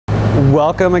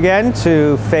Welcome again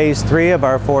to phase 3 of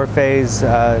our 4-phase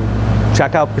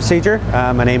checkout procedure.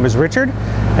 My name is Richard,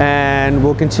 and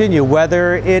we'll continue.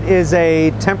 Whether it is a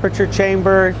temperature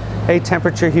chamber, a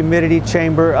temperature humidity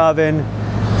chamber, oven,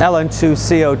 LN2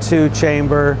 CO2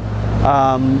 chamber,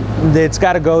 it's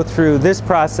got to go through this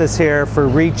process here for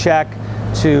recheck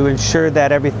to ensure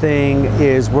that everything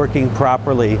is working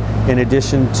properly. In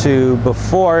addition to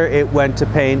before it went to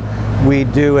paint, we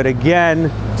do it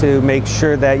again to make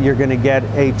sure that you're going to get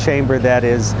a chamber that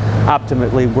is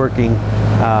optimally working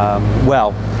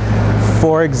well.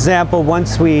 For example,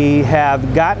 once we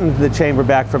have gotten the chamber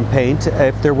back from paint,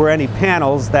 if there were any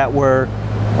panels that were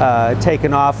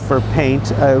taken off for paint,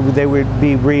 they would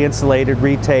be re-insulated,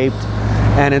 retaped,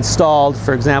 and installed.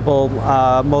 For example,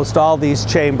 most all these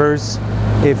chambers,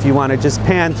 if you want to just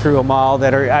pan through them all,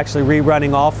 that are actually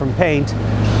rerunning all from paint,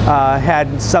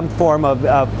 had some form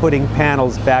of putting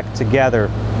panels back together.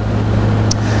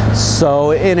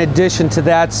 So in addition to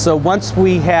that, so once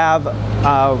we have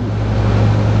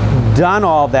done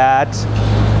all that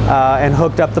and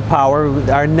hooked up the power,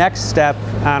 our next step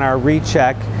on our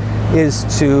recheck is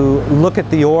to look at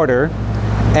the order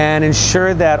and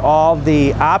ensure that all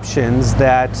the options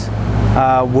that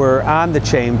were on the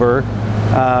chamber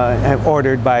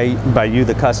ordered by you,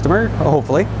 the customer,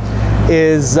 hopefully,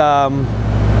 is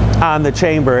on the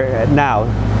chamber now.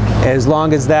 As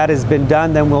long as that has been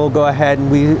done, then we'll go ahead and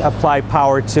we apply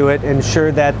power to it,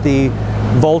 ensure that the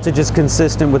voltage is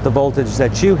consistent with the voltage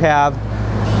that you have,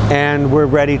 and we're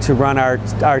ready to run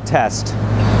our test.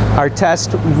 Our test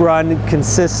run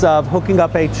consists of hooking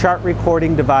up a chart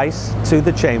recording device to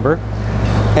the chamber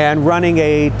and running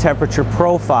a temperature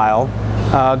profile,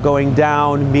 going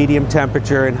down, medium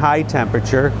temperature and high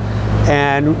temperature,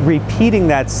 and repeating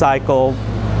that cycle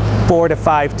 4 to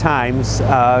 5 times,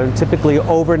 typically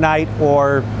overnight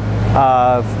or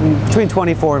between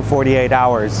 24 and 48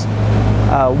 hours.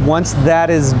 Once that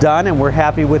is done and we're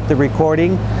happy with the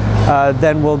recording,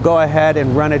 then we'll go ahead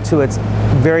and run it to its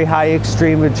very high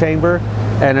extreme in the chamber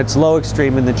and its low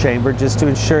extreme in the chamber, just to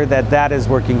ensure that that is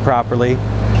working properly.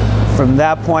 From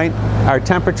that point, our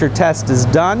temperature test is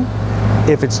done.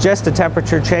 If it's just a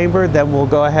temperature chamber, then we'll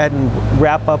go ahead and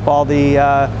wrap up all the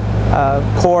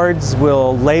cords.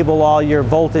 We'll label all your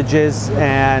voltages,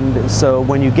 and so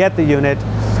when you get the unit,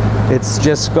 it's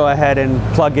just go ahead and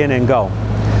plug in and go.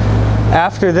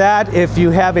 After that, if you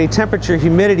have a temperature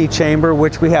humidity chamber,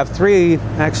 which we have 3,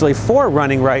 actually 4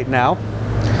 running right now,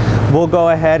 we'll go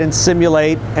ahead and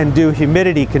simulate and do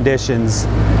humidity conditions.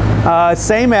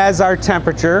 Same as our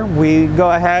temperature, we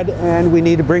go ahead and we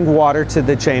need to bring water to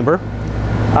the chamber.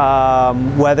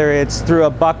 Whether it's through a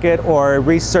bucket or a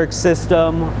recirc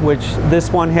system, which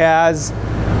this one has.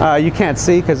 You can't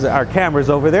see because our camera's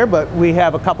over there, but we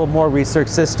have a couple more recirc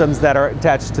systems that are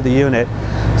attached to the unit.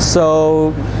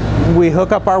 So we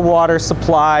hook up our water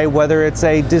supply, whether it's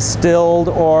a distilled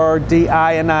or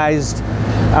deionized.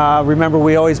 Remember,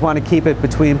 we always want to keep it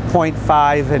between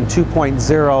 0.5 and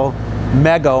 2.0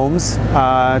 megohms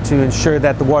to ensure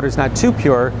that the water's not too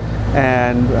pure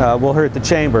and will hurt the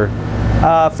chamber.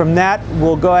 From that,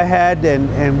 we'll go ahead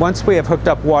and once we have hooked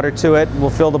up water to it, we'll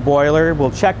fill the boiler,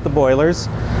 we'll check the boilers.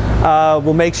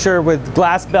 We'll make sure with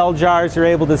glass bell jars you're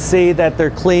able to see that they're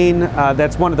clean.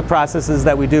 That's one of the processes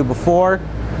that we do before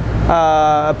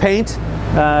paint.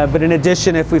 But in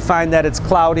addition, if we find that it's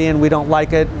cloudy and we don't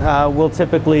like it, we'll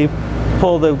typically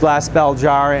pull the glass bell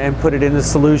jar and put it in the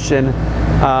solution.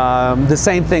 The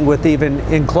same thing with even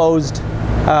enclosed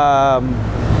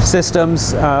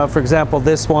systems. For example,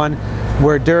 this one,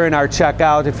 where during our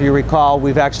checkout, if you recall,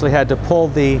 we've actually had to pull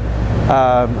the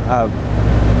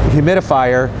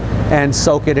humidifier and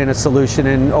soak it in a solution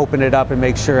and open it up and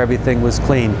make sure everything was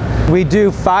clean. We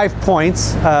do 5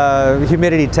 points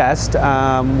humidity test.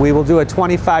 We will do a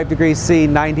 25 degrees C,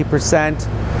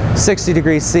 90%, 60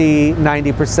 degrees C,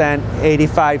 90%,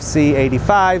 85 C,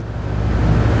 85,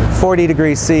 40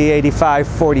 degrees C, 85,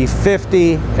 40,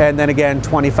 50, and then again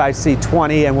 25 C,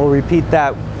 20, and we'll repeat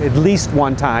that at least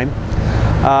 1 time.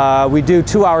 We do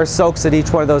 2-hour soaks at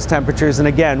each one of those temperatures, and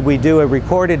again we do a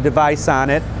recorded device on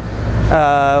it,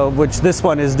 which this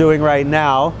one is doing right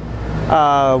now,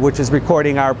 which is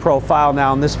recording our profile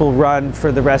now, and this will run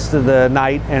for the rest of the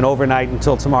night and overnight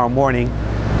until tomorrow morning.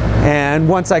 And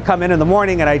once I come in the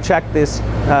morning and I check this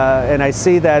and I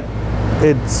see that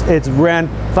it's ran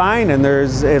fine and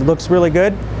it looks really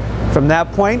good, from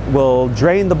that point we'll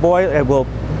drain the boiler, we'll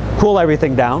cool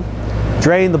everything down,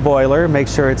 drain the boiler, make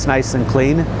sure it's nice and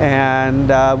clean, and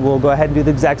we'll go ahead and do the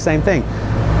exact same thing.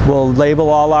 We'll label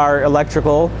all our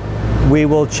electrical. We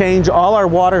will change all our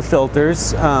water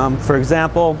filters. For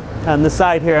example, on the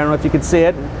side here, I don't know if you can see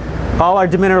it, All our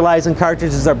demineralizing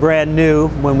cartridges are brand new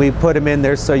when we put them in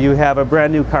there, so you have a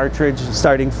brand new cartridge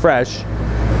starting fresh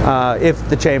if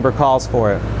the chamber calls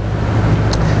for it.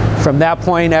 From that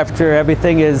point, after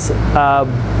everything is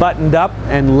buttoned up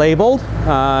and labeled,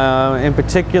 in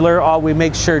particular, all we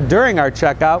make sure during our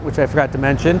checkout, which I forgot to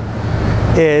mention,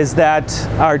 is that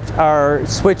our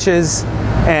switches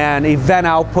and event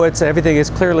outputs, everything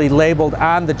is clearly labeled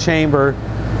on the chamber,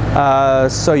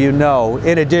 so you know.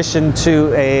 In addition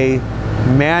to a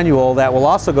manual that will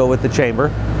also go with the chamber,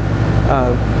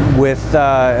 with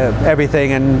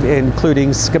everything, and including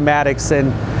schematics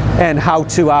and how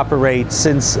to operate,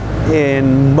 since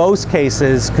in most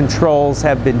cases controls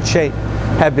have been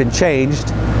changed,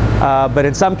 but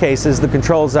in some cases the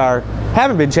controls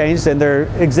haven't been changed and they're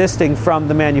existing from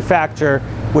the manufacturer,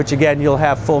 which again you'll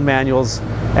have full manuals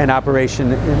and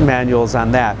operation manuals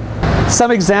on that.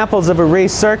 Some examples of a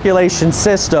recirculation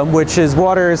system, which is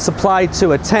water is supplied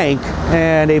to a tank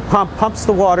and a pump pumps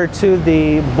the water to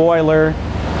the boiler,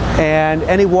 and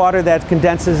any water that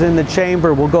condenses in the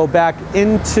chamber will go back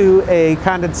into a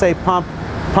condensate pump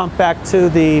back to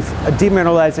the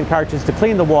demineralizing cartridge to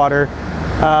clean the water.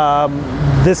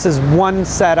 This is one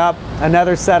setup.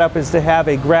 Another setup is to have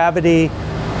a gravity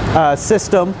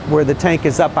system where the tank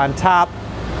is up on top,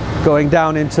 going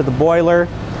down into the boiler,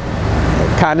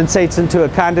 condensates into a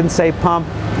condensate pump.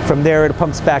 From there it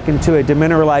pumps back into a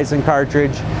demineralizing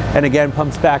cartridge and again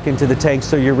pumps back into the tank,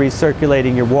 so you're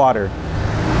recirculating your water.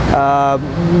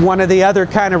 One of the other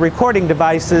kind of recording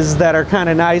devices that are kind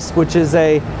of nice, which is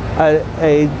a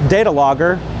data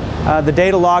logger. The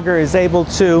data logger is able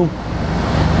to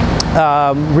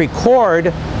record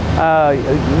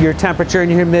your temperature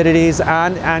and your humidities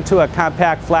onto a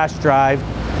compact flash drive,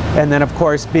 and then of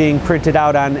course being printed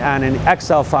out on an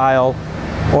Excel file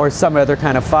or some other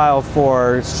kind of file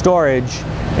for storage,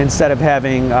 instead of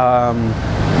having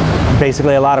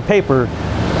basically a lot of paper.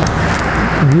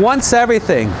 Once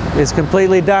everything is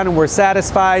completely done and we're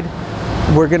satisfied,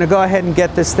 we're going to go ahead and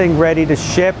get this thing ready to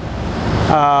ship.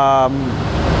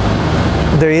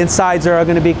 The insides are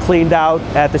going to be cleaned out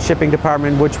at the shipping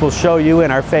department, which we'll show you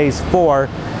in our phase 4,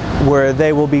 where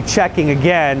they will be checking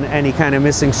again any kind of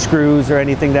missing screws or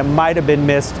anything that might have been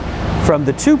missed from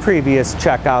the 2 previous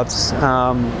checkouts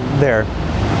there.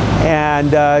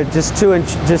 And just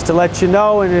to let you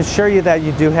know and assure you that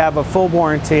you do have a full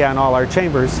warranty on all our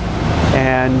chambers.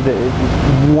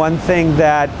 And one thing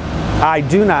that I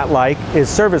do not like is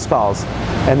service calls,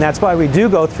 and that's why we do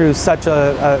go through such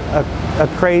a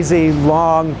crazy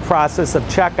long process of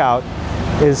checkout,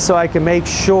 is so I can make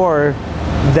sure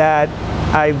that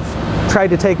I've tried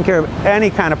to take care of any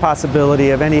kind of possibility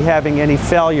of having any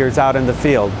failures out in the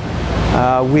field.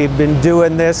 We've been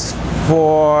doing this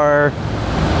for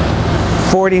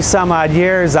 40 some odd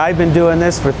years. I've been doing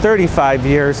this for 35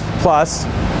 years plus.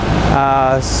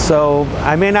 So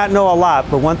I may not know a lot,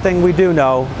 but one thing we do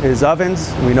know is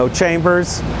ovens, we know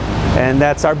chambers, and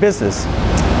that's our business.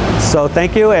 So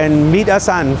thank you, and meet us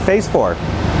on phase 4.